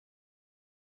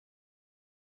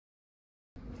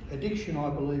Addiction, I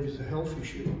believe, is a health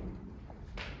issue.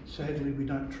 Sadly, we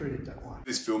don't treat it that way.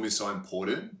 This film is so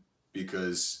important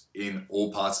because in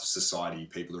all parts of society,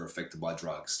 people are affected by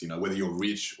drugs. You know, whether you're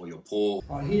rich or you're poor.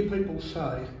 I hear people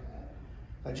say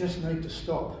they just need to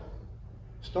stop.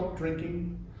 Stop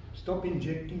drinking, stop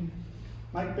injecting,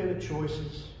 make better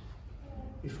choices.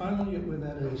 If only it were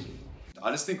that easy.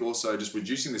 I just think also just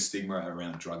reducing the stigma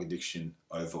around drug addiction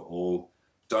overall.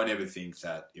 Don't ever think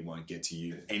that it won't get to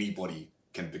you. Anybody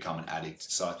can become an addict.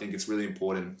 So I think it's really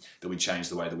important that we change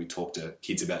the way that we talk to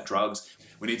kids about drugs.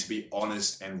 We need to be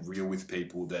honest and real with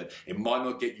people that it might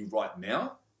not get you right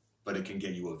now, but it can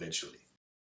get you eventually.